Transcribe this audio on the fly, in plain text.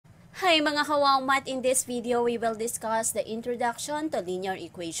Hi mga kawawmat, in this video we will discuss the introduction to linear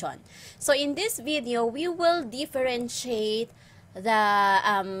equation. So in this video we will differentiate the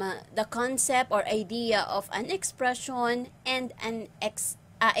concept or idea of an expression and an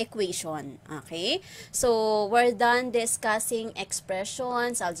equation. Okay, so we're done discussing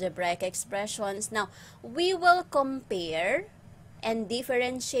expressions, algebraic expressions. Now we will compare and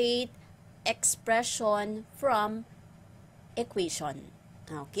differentiate expression from equation.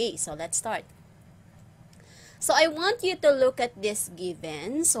 Okay, so let's start. So I want you to look at this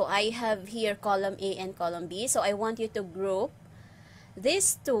given. So I have here column A and column B. So I want you to group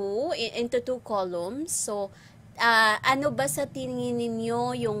these two into two columns. So ano ba sa tingin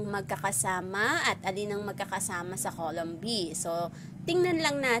ninyo yung magkakasama at alin ang magkakasama sa column B? So tingnan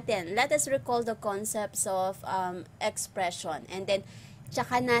lang natin. Let us recall the concepts of expression and then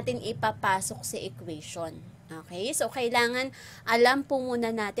tsaka natin ipapasok sa equation. Okay, so kailangan alam po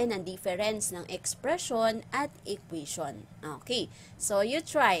muna natin ang difference ng expression at equation. Okay, so you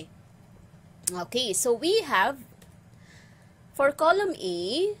try. Okay, so we have for column A,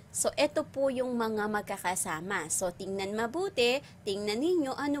 so ito po yung mga magkakasama. So tingnan mabuti, tingnan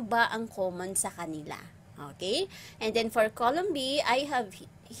ninyo ano ba ang common sa kanila. Okay, and then for column B, I have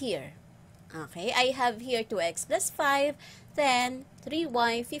here. Okay, I have here 2x plus 5, 10,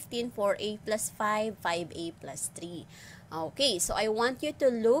 3y, 15, 4a plus 5, 5a plus 3. Okay, so I want you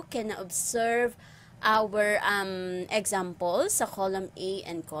to look and observe our examples sa column A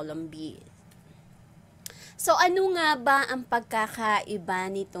and column B. So ano nga ba ang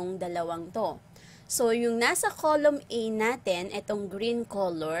pagkakaiba nitong dalawang to? So yung nasa column A natin, itong green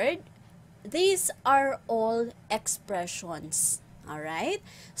colored, these are all expressions. Alright?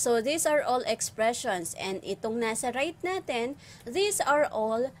 So, these are all expressions. And itong nasa right natin, these are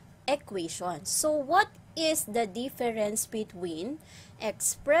all equations. So, what is the difference between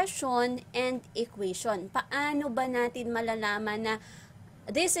expression and equation? Paano ba natin malalaman na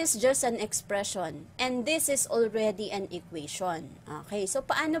this is just an expression and this is already an equation? Okay, so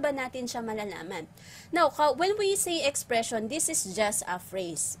paano ba natin siya malalaman? Now, when we say expression, this is just a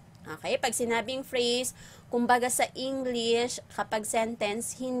phrase. Okay, pag sinabing phrase, kumbaga sa English, kapag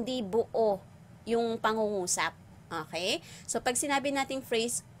sentence, hindi buo yung pangungusap. Okay? So, pag sinabi nating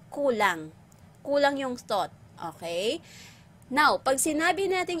phrase, kulang. Kulang yung thought. Okay? Now, pag sinabi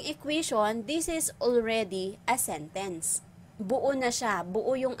nating equation, this is already a sentence. Buo na siya.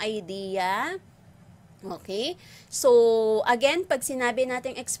 Buo yung idea. Okay? So, again, pag sinabi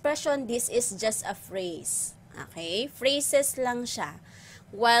nating expression, this is just a phrase. Okay? Phrases lang siya.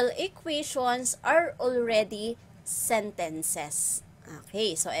 While equations are already sentences.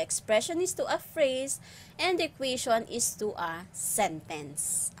 Okay, so expression is to a phrase and equation is to a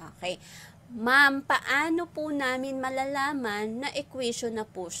sentence. Okay, ma'am, paano po namin malalaman na equation na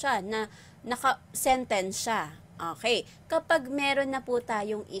po siya, na naka-sentence siya? Okay, kapag meron na po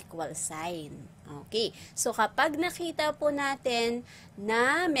tayong equal sign. Okay, so kapag nakita po natin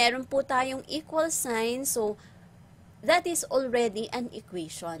na meron po tayong equal sign, so that is already an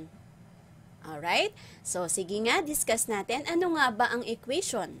equation. Alright? So, sige nga, discuss natin. Ano nga ba ang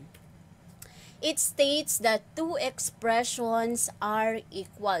equation? It states that two expressions are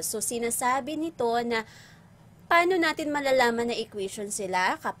equal. So, sinasabi nito na paano natin malalaman na equation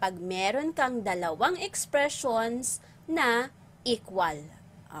sila kapag meron kang dalawang expressions na equal.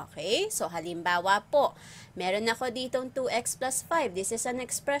 Okay? So, halimbawa po, meron ako ditong 2x plus 5. This is an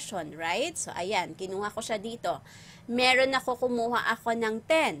expression, right? So, ayan, kinuha ko siya dito. Meron kumuha ako ng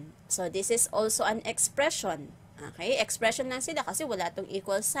 10. So, this is also an expression. Okay? Expression lang sila kasi wala tong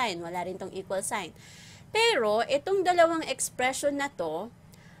equal sign. Wala rin tong equal sign. Pero, itong dalawang expression na to,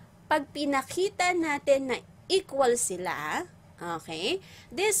 pag pinakita natin na equal sila, okay,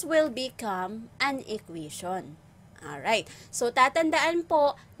 this will become an equation. Alright. So, tatandaan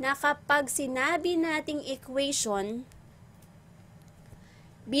po na kapag sinabi nating equation,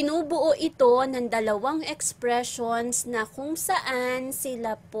 binubuo ito ng dalawang expressions na kung saan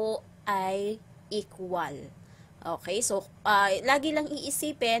sila po ay equal. Okay, so lagi lang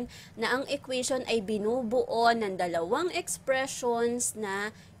iisipin na ang equation ay binubuo ng dalawang expressions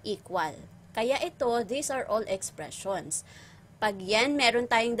na equal. Kaya ito, these are all expressions. Pag yan, meron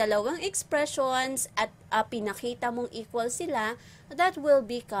tayong dalawang expressions at pinakita mong equal sila, that will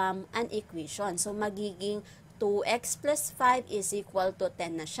become an equation. So, magiging 2x plus 5 is equal to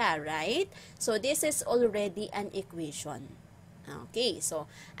 10 na siya, right? So, this is already an equation. Okay, so,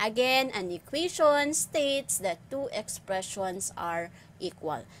 again, an equation states that two expressions are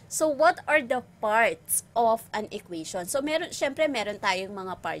equal. So, what are the parts of an equation? So, syempre, meron tayong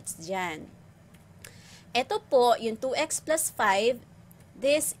mga parts dyan. Ito po, yung 2x plus 5,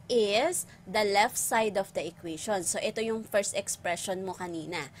 This is the left side of the equation. So, ito yung first expression mo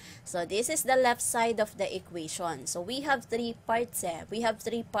kanina. So, this is the left side of the equation. So, we have three parts We have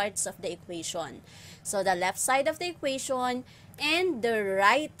three parts of the equation. So, the left side of the equation and the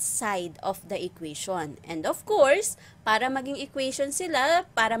right side of the equation. And of course, para maging equation sila,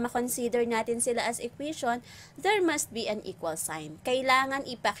 para ma-consider natin sila as equation, there must be an equal sign. Kailangan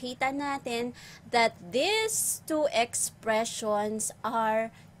ipakita natin that these two expressions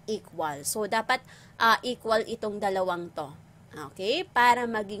are equal. So, dapat equal itong dalawang to. Okay? Para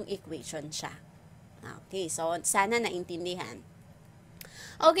maging equation siya. Okay, so sana naintindihan.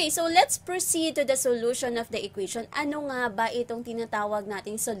 Okay, so let's proceed to the solution of the equation. Ano nga ba itong tinatawag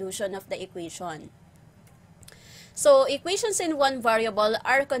nating solution of the equation? So, equations in one variable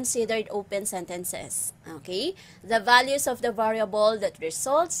are considered open sentences. Okay? The values of the variable that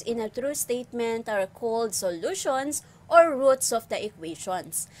results in a true statement are called solutions or roots of the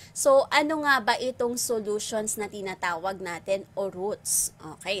equations. So, ano nga ba itong solutions na tinatawag natin o roots?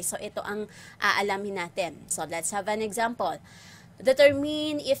 Okay, so ito ang aalamin natin. So, let's have an example.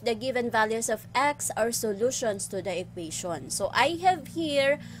 Determine if the given values of x are solutions to the equation. So, I have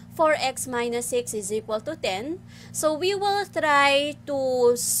here 4x minus 6 is equal to 10. So, we will try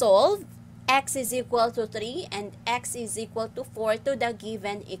to solve x is equal to 3 and x is equal to 4 to the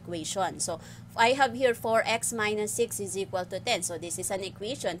given equation. So, I have here 4x minus 6 is equal to 10. So, this is an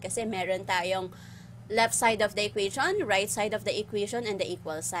equation kasi meron tayong left side of the equation, right side of the equation, and the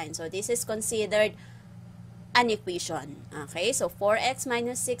equal sign. So, this is considered an equation. Okay, so 4x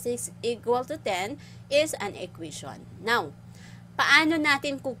minus 6 is equal to 10 is an equation. Now, paano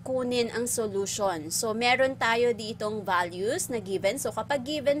natin kukunin ang solution? So, meron tayo ditong values na given. So, kapag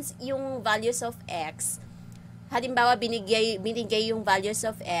given yung values of x, halimbawa binigay yung values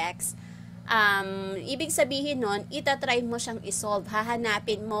of x, ibig sabihin nun, itatry mo siyang isolve.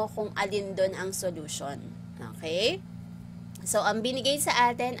 Hahanapin mo kung alin doon ang solution. Okay? So, ang binigay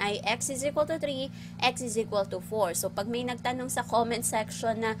sa atin ay x is equal to 3, x is equal to 4. So, pag may nagtanong sa comment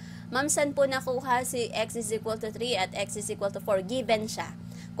section na, ma'am, saan po nakuha si x is equal to 3 at x is equal to 4? Given siya.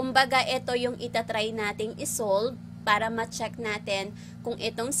 Kumbaga, ito yung itatry nating isolve para ma-check natin kung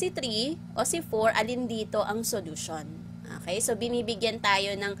itong si 3 o si 4, alin dito ang solution. Okay? So, binibigyan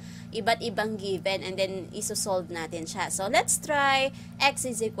tayo ng iba't ibang given and then isosolve natin siya. So, let's try x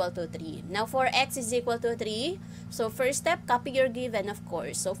is equal to 3. Now, for x is equal to 3, so first step, copy your given, of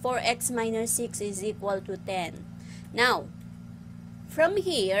course. So, 4x minus 6 is equal to 10. Now, from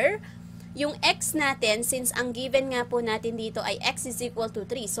here, yung x natin, since ang given nga po natin dito ay x is equal to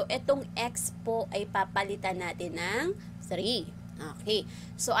 3, so itong x po ay papalitan natin ng 3. Okay.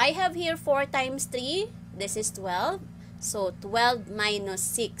 So, I have here 4 times 3. This is 12. So, 12 minus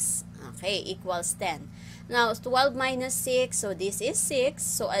 6, okay, equals 10. Now, 12 minus 6, so this is 6.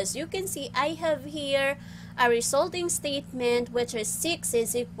 So, as you can see, I have here a resulting statement which is 6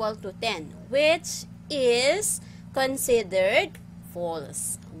 is equal to 10, which is considered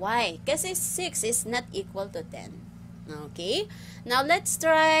false. Why? Kasi 6 is not equal to 10. Okay? Now, let's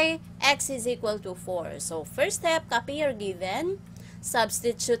try x is equal to 4. So, first step, copy your given.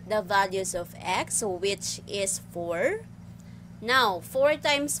 Substitute the values of x, so which is 4. Now, 4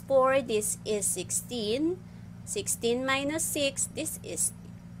 times 4, this is 16. 16 minus 6, this is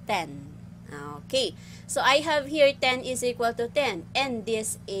 10. Okay. So, I have here 10 is equal to 10. And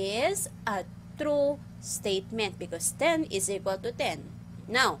this is a true statement because 10 is equal to 10.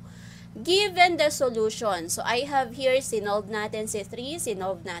 Now, given the solution, so I have here, sinolve natin si 3,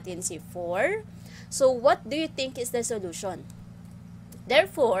 sinolve natin si 4. So, what do you think is the solution?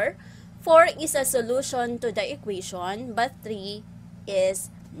 Therefore, 4 is a solution to the equation, but 3 is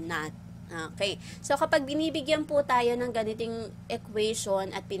not. Okay. So, kapag binibigyan po tayo ng ganiting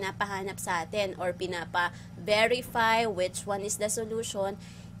equation at pinapahanap sa atin or pinapa-verify which one is the solution,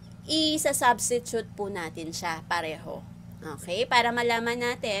 isa-substitute po natin siya pareho. Okay? Para malaman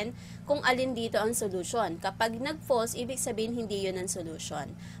natin kung alin dito ang solution. Kapag nag-false, ibig sabihin hindi yun ang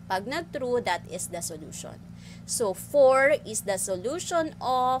solution. Pag nag-true, that is the solution. So, 4 is the solution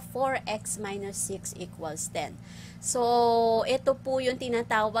of 4x minus 6 equals 10. So, ito po yung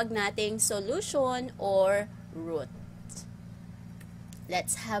tinatawag nating solution or root.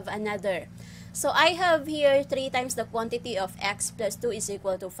 Let's have another. So, I have here 3 times the quantity of x plus 2 is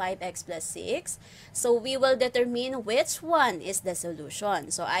equal to 5x plus 6. So, we will determine which one is the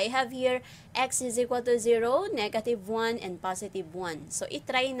solution. So, I have here x is equal to 0, negative 1, and positive 1. So,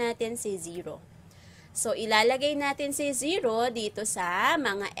 itry natin si 0. So, ilalagay natin si 0 dito sa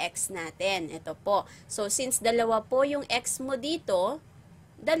mga x natin. Ito po. So, since dalawa po yung x mo dito,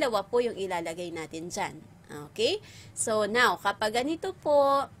 dalawa po yung ilalagay natin dyan. Okay? So, now, kapag ganito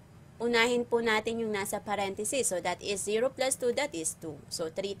po, unahin po natin yung nasa parenthesis. So, that is 0 plus 2, that is 2.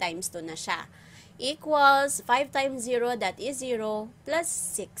 So, 3 times 2 na siya. Equals 5 times 0, that is 0, plus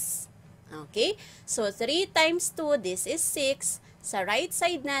 6. Okay? So, 3 times 2, this is 6. Sa right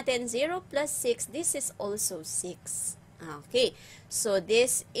side natin, 0 plus 6, this is also 6. Okay? So,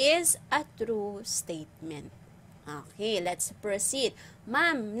 this is a true statement. Okay, let's proceed.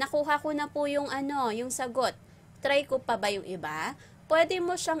 Ma'am, nakuha ko na po yung yung sagot. Try ko pa ba yung iba? Pwede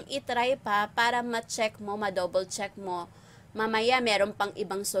mo siyang itry pa para ma-check mo, ma-double check mo. Mamaya, meron pang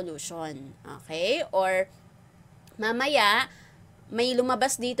ibang solution. Okay? Or, mamaya, may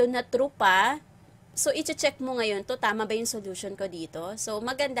lumabas dito na true pa. So, i-check mo ngayon to, tama ba yung solution ko dito? So,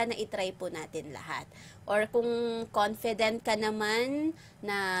 maganda na itry po natin lahat. Or, kung confident ka naman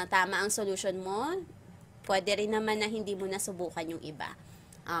na tama ang solution mo, pwede rin naman na hindi mo nasubukan yung iba.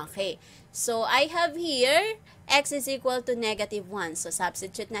 Okay. So, I have here, x is equal to negative 1. So,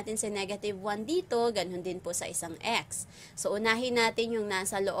 substitute natin si negative 1 dito, ganun din po sa isang x. So, unahin natin yung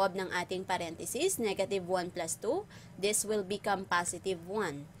nasa loob ng ating parenthesis, negative 1 plus 2. This will become positive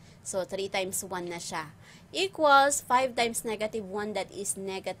 1. So, 3 times 1 na siya. Equals 5 times negative 1, that is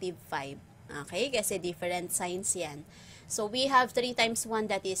negative 5. Okay, kasi different signs yan. So, we have 3 times 1,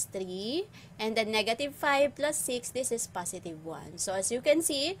 that is 3. And then, negative 5 plus 6, this is positive 1. So, as you can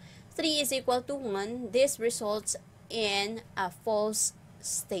see, 3 is equal to 1. This results in a false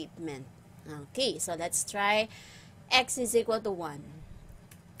statement. Okay, so let's try x is equal to 1.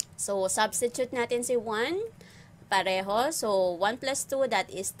 So, substitute natin si 1. Pareho. So, 1 plus 2, that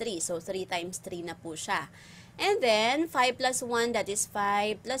is 3. So, 3 times 3 na po siya. And then, 5 plus 1, that is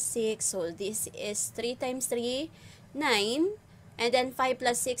 5 plus 6. So, this is 3 times 3, 9, and then 5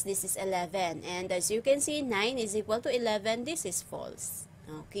 plus 6, this is 11. And as you can see, 9 is equal to 11. This is false.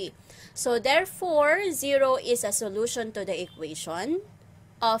 Okay. So, therefore, 0 is a solution to the equation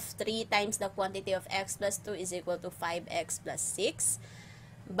of 3 times the quantity of x plus 2 is equal to 5x plus 6.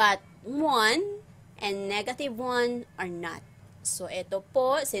 But 1 and negative 1 are not. So, ito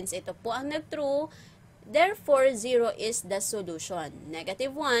po, since ito po ang nag-true, therefore, 0 is the solution.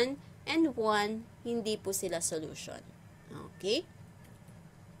 Negative 1 and 1, hindi po sila solution. Okay?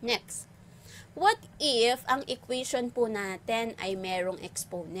 Next. What if ang equation po natin ay merong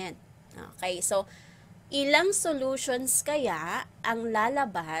exponent? Okay, so, ilang solutions kaya ang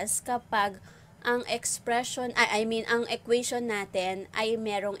lalabas kapag ang expression, ang equation natin ay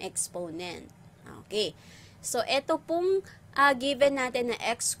merong exponent? Okay, so, ito pong given natin na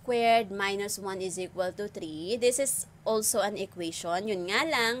x squared minus 1 is equal to 3. This is also an equation. Yun nga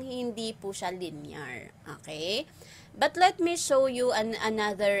lang, hindi po siya linear. Okay? But let me show you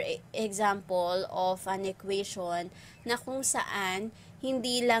another example of an equation na kung saan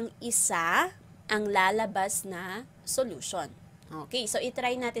hindi lang isa ang lalabas na solution. Okay, so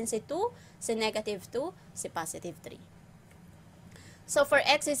itry natin si 2, si negative 2, si positive 3. So for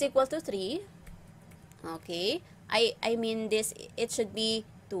x is equal to 3, okay, I mean this, it should be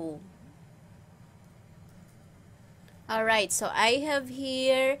 2. Alright, so I have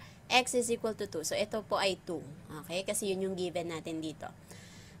here x is equal to 2. So, ito po ay 2. Okay? Kasi yun yung given natin dito.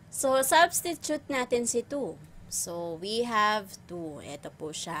 So, substitute natin si 2. So, we have 2. Ito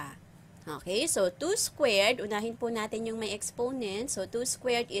po siya. Okay? So, 2 squared, unahin po natin yung may exponent. So, 2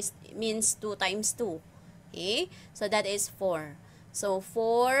 squared means 2 times 2. Okay? So, that is 4. So,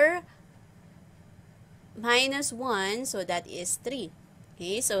 4 minus 1, so that is 3.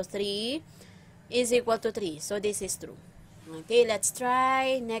 Okay? So, 3 is equal to 3. So, this is true. Okay, let's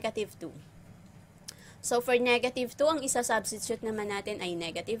try negative 2. So, for negative 2, ang isa-substitute naman natin ay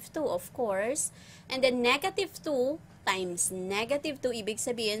negative 2, of course. And then, negative 2 times negative 2, ibig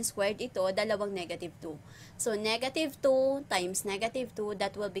sabihin, squared ito, dalawang negative 2. So, negative 2 times negative 2,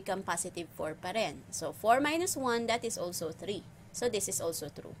 that will become positive 4 pa rin. So, 4 minus 1, that is also 3. So, this is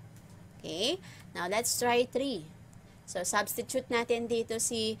also true. Okay, now let's try 3. So, substitute natin dito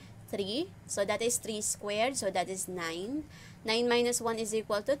si 3. So, that is 3 squared. So, that is 9. 9 minus 1 is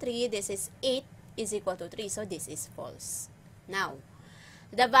equal to 3. This is 8 is equal to 3. So, this is false. Now,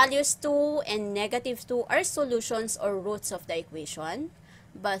 the values 2 and negative 2 are solutions or roots of the equation.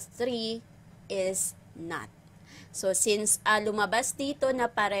 But 3 is not. So, since lumabas dito na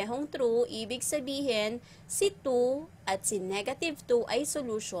parehong true, ibig sabihin, si 2 at si negative 2 ay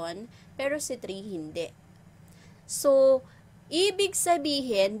solution, pero si 3 hindi. So, ibig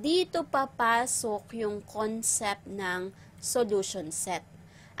sabihin, dito papasok yung concept ng solution set.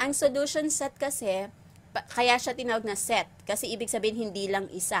 Ang solution set kasi, kaya siya tinawag na set. Kasi ibig sabihin, hindi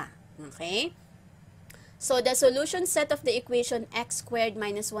lang isa. Okay? So, the solution set of the equation x squared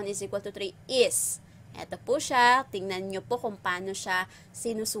minus 1 is equal to 3 is Ito po siya, tingnan nyo po kung paano siya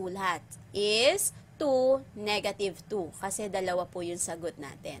sinusulat. Is 2, negative 2. Kasi dalawa po yung sagot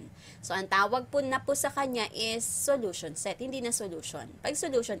natin. So, ang tawag po na po sa kanya is solution set. Hindi na solution. Pag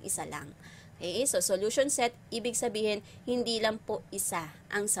solution, isa lang. Okay? So, solution set, ibig sabihin, hindi lang po isa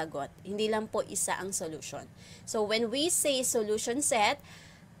ang sagot. Hindi lang po isa ang solution. So, when we say solution set,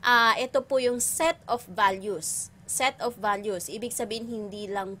 ito po yung set of values. Set of values. Ibig sabihin, hindi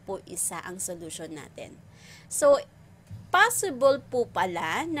lang po isa ang solution natin. So, possible po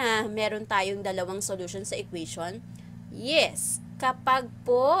pala na meron tayong dalawang solution sa equation? Yes. Kapag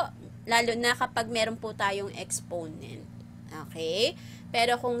po, lalo na kapag meron po tayong exponent. Okay?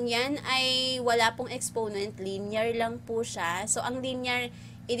 Pero kung yan ay wala pong exponent, linear lang po siya. So, ang linear,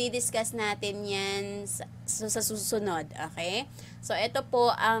 i-discuss natin yan sa susunod. Okay? So, ito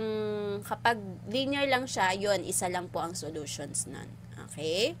po ang, kapag linear lang siya, yun, isa lang po ang solutions nun.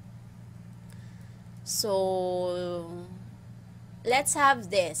 Okay? So, let's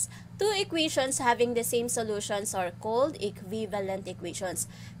have this. Two equations having the same solutions are called equivalent equations.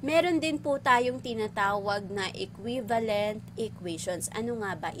 Meron din po tayong tinatawag na equivalent equations. Ano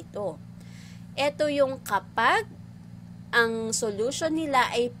nga ba ito? Ito yung kapag ang solution nila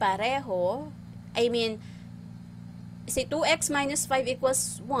ay pareho, si 2x minus 5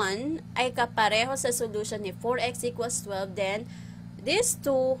 equals 1 ay kapareho sa solution ni 4x equals 12, then these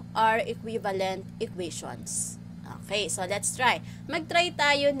two are equivalent equations. Okay, so let's try. Mag-try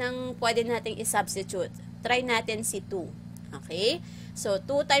tayo ng pwede nating i-substitute. Try natin si 2. Okay, so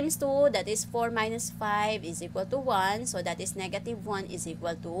 2 times 2, that is 4 minus 5 is equal to 1. So that is negative 1 is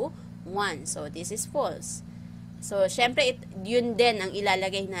equal to 1. So this is false. So, syempre, yun din ang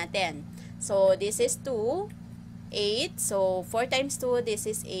ilalagay natin. So, this is 2, 8. So, 4 times 2, this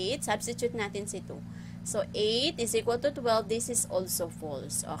is 8. Substitute natin si 2. So, 8 is equal to 12. This is also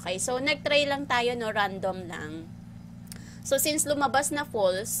false. Okay, so, nag-try lang tayo, no, random lang. So, since lumabas na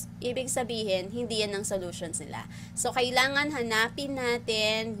false, ibig sabihin, hindi yan ang solutions nila. So, kailangan hanapin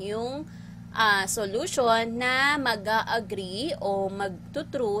natin yung solution na mag-agree o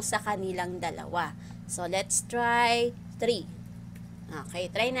mag-true sa kanilang dalawa. So, let's try 3. Okay,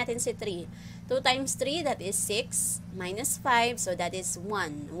 try natin si 3. 2 times 3, that is 6, minus 5, so that is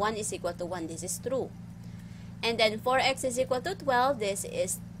 1. 1 is equal to 1, this is true. And then 4x is equal to 12, this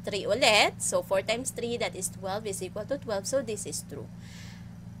is 3 ulit. So, 4 times 3, that is 12, is equal to 12, so this is true.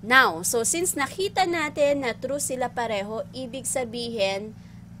 Now, so since nakita natin na true sila pareho, ibig sabihin,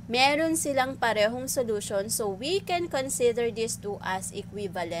 meron silang parehong solution, so we can consider these two as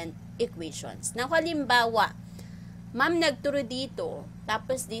equivalent equations. Now, halimbawa, ma'am, nag-true dito,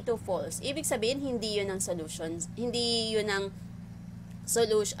 tapos dito false. Ibig sabihin, hindi yun ang solutions. Hindi yun ang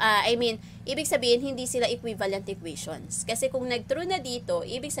solution. Ibig sabihin, hindi sila equivalent equations. Kasi kung nag-true na dito,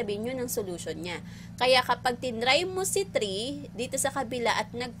 ibig sabihin yun ang solution niya. Kaya kapag tinry mo si 3 dito sa kabila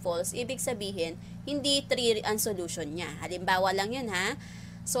at nag-false, ibig sabihin, hindi 3 ang solution niya. Halimbawa lang yun, ha?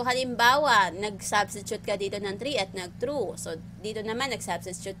 So, halimbawa, nag-substitute ka dito ng 3 at nag-true. So, dito naman,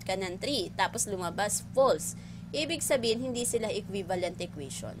 nag-substitute ka ng 3, tapos lumabas false. Ibig sabihin, hindi sila equivalent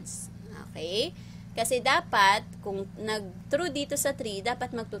equations. Okay? Kasi dapat, kung nag-true dito sa 3, dapat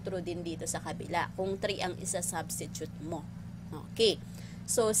magtutrue din dito sa kabila. Kung 3 ang isa-substitute mo. Okay.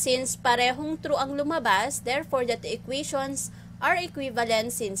 So, since parehong true ang lumabas, therefore, that the equations are equivalent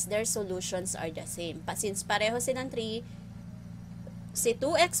since their solutions are the same. Since pareho silang 3, si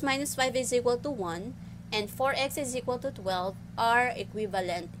 2x minus 5 is equal to 1 and 4x is equal to 12 are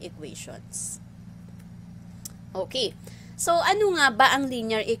equivalent equations. Okay. So, ano nga ba ang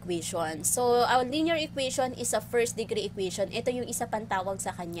linear equation? So, our linear equation is a first degree equation. Ito yung isa pang tawag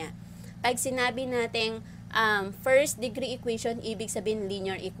sa kanya. Pag sinabi natin first degree equation, ibig sabihin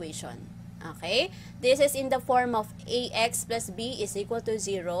linear equation. Okay? This is in the form of ax plus b is equal to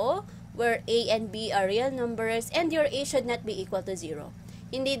 0, where a and b are real numbers and your a should not be equal to 0.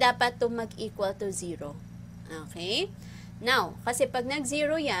 Hindi dapat to mag-equal to 0. Okay? Now, kasi pag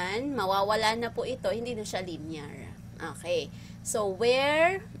nag-0 yan, mawawala na po ito, hindi na siya linear. Okay. So,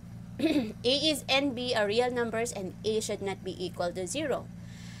 where a is and b are real numbers and a should not be equal to 0.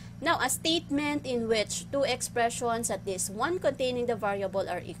 Now, a statement in which two expressions at least one containing the variable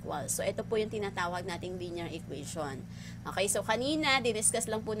are equal. So, ito po yung tinatawag nating linear equation. Okay, so kanina, diniscuss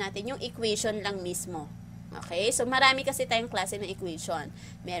lang po natin yung equation lang mismo. Okay, so marami kasi tayong klase ng equation.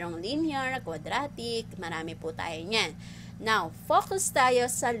 Merong linear, quadratic, marami po tayo niyan. Now, focus tayo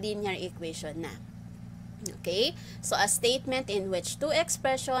sa linear equation na. Okay, so a statement in which two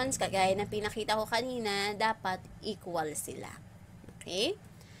expressions, kagaya na pinakita ko kanina, dapat equal sila. Okay?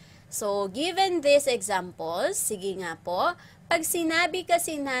 So, given these examples, sige nga po, Pag sinabi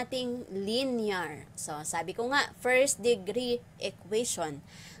kasi nating linear, so sabi ko nga, first degree equation.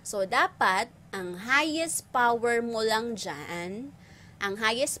 So, dapat, ang highest power mo lang dyan, ang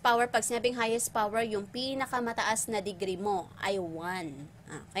highest power, pag sinabing highest power, yung pinakamataas na degree mo ay 1.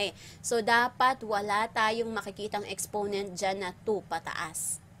 Okay. So, dapat wala tayong makikitang exponent dyan na 2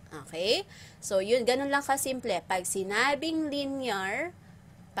 pataas. Okay. So, yun, ganun lang kasimple. Pag sinabing linear,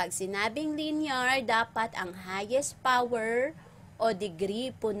 dapat ang highest power o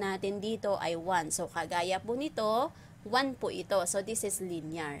degree po natin dito ay 1. So, kagaya po nito, 1 po ito. So, this is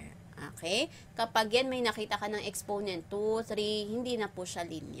linear. Okay? Kapag yan may nakita ka ng exponent 2, 3, hindi na po siya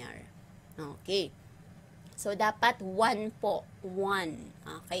linear. Okay. So, dapat 1 po. 1.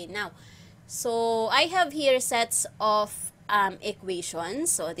 Okay, now. So, I have here sets of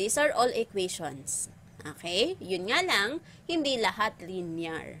equations. So, these are all equations. Okay? Yun nga lang, hindi lahat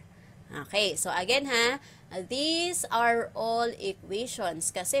linear. Okay, so again ha, these are all equations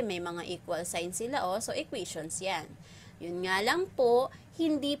kasi may mga equal signs sila so equations yan. Yun nga lang po,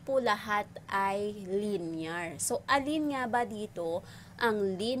 hindi po lahat ay linear. So, alin nga ba dito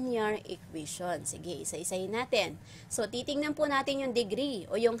ang linear equation? Sige, isa-isahin natin. So, titingnan po natin yung degree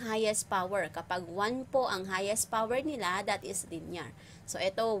o yung highest power. Kapag 1 po ang highest power nila, that is linear. So,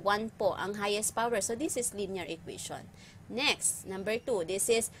 ito 1 po ang highest power. So, this is linear equation. Next, number 2, this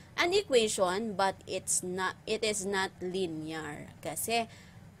is an equation but it is not linear kasi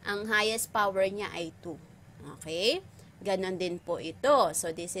ang highest power niya ay 2. Okay? Ganon din po ito.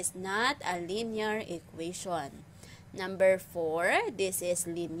 So, this is not a linear equation. Number 4, this is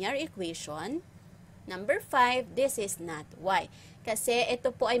linear equation. Number 5, this is not. Why? Kasi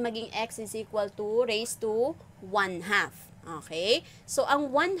ito po ay maging x is equal to raised to 1/2. Okay? So, ang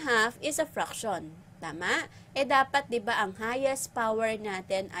 1/2 is a fraction. Tama? Dapat, di ba, ang highest power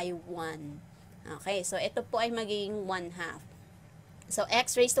natin ay 1. Okay? So, ito po ay magiging 1/2. So,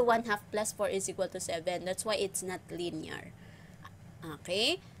 x raised to 1/2 plus 4 is equal to 7. That's why it's not linear.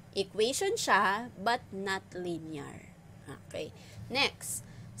 Okay? Equation siya, but not linear. Okay. Next.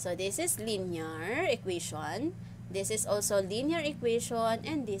 So, this is linear equation. This is also linear equation.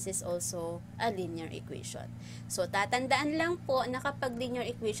 And this is also a linear equation. So, tatandaan lang po na kapag linear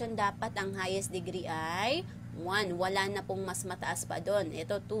equation, dapat ang highest degree ay 1. Wala na pong mas mataas pa doon.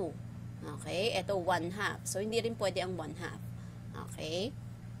 Ito 2. Okay? Ito 1/2. So, hindi rin pwede ang 1/2. Okay?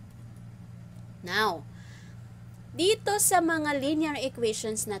 Now, dito sa mga linear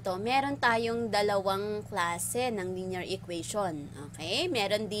equations na to, meron tayong dalawang klase ng linear equation. Okay?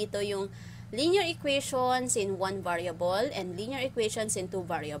 Meron dito yung linear equations in one variable and linear equations in two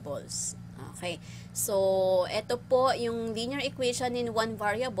variables. Okay? So, ito po yung linear equation in one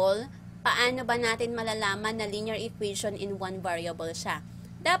variable. Paano ba natin malalaman na linear equation in one variable siya?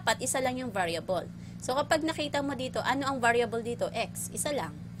 Dapat isa lang yung variable. So, kapag nakita mo dito, ano ang variable dito? X. Isa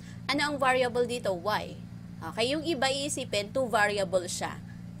lang. Ano ang variable dito? Y. Okay, yung iba iisipin, 2 variable siya.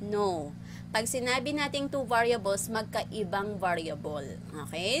 No. Pag sinabi nating 2 variables, magkaibang variable.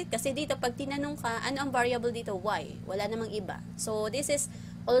 Okay? Kasi dito, pag tinanong ka, ano ang variable dito? Y. Wala namang iba. So, this is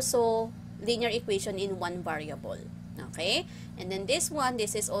also linear equation in one variable. Okay? And then this one,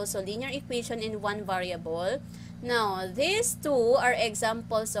 this is also linear equation in one variable. Now, these two are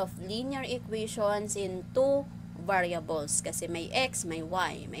examples of linear equations in two variables. Kasi may x, may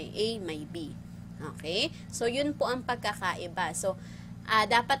y, may a, may b. Okay? So, yun po ang pagkakaiba. So,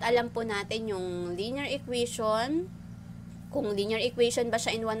 dapat alam po natin yung linear equation, kung linear equation ba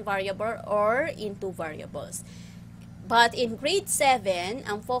siya in one variable or in two variables. But in grade 7,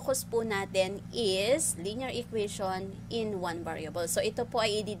 ang focus po natin is linear equation in one variable. So, ito po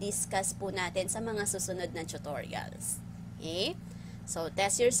ay i-discuss po natin sa mga susunod na tutorials. Okay? So,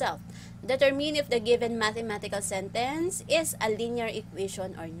 test yourself. Determine if the given mathematical sentence is a linear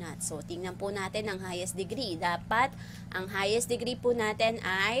equation or not. So, tingnan po natin ang highest degree. Dapat, ang highest degree po natin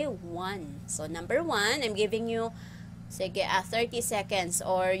ay 1. So, number 1, I'm giving you, sige, 30 seconds.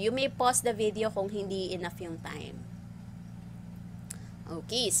 Or you may pause the video kung hindi enough yung time.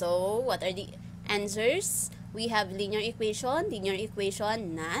 Okay, so what are the answers? We have linear equation,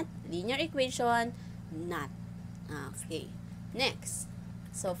 not, linear equation, not. Okay, next.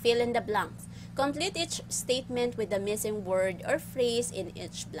 So, fill in the blanks. Complete each statement with the missing word or phrase in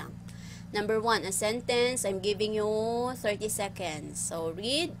each blank. Number 1, a sentence. I'm giving you 30 seconds. So,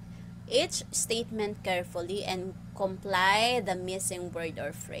 read each statement carefully and comply the missing word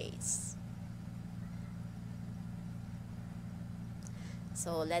or phrase.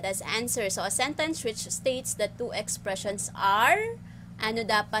 So, let us answer. So, a sentence which states that two expressions are, ano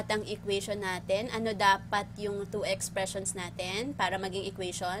dapat ang equation natin? Ano dapat yung two expressions natin para maging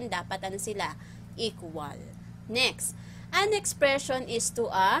equation? Dapat ano sila? Equal. Next, An expression is to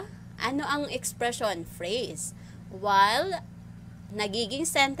a, ano ang expression? Phrase. While, nagiging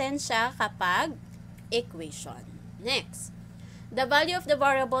sentence siya kapag equation. Next. The value of the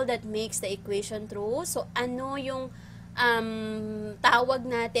variable that makes the equation true. So, ano yung tawag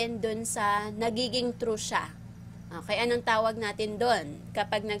natin dun sa nagiging true siya? Okay, anong tawag natin dun?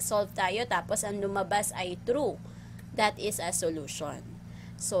 Kapag nag-solve tayo, tapos ang lumabas ay true. That is a solution.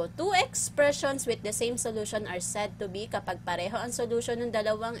 So, two expressions with the same solution are said to be, kapag pareho ang solution ng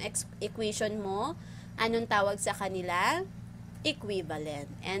dalawang equation mo, anong tawag sa kanila? Equivalent.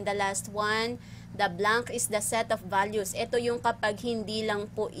 And the last one, the blank is the set of values. Ito yung kapag hindi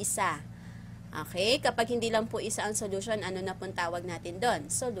lang po isa. Okay? Kapag hindi lang po isa ang solution, ano na pong tawag natin doon?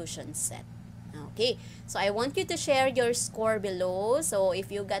 Solution set. Okay. So, I want you to share your score below. So, if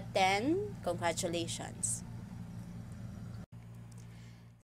you got 10, congratulations.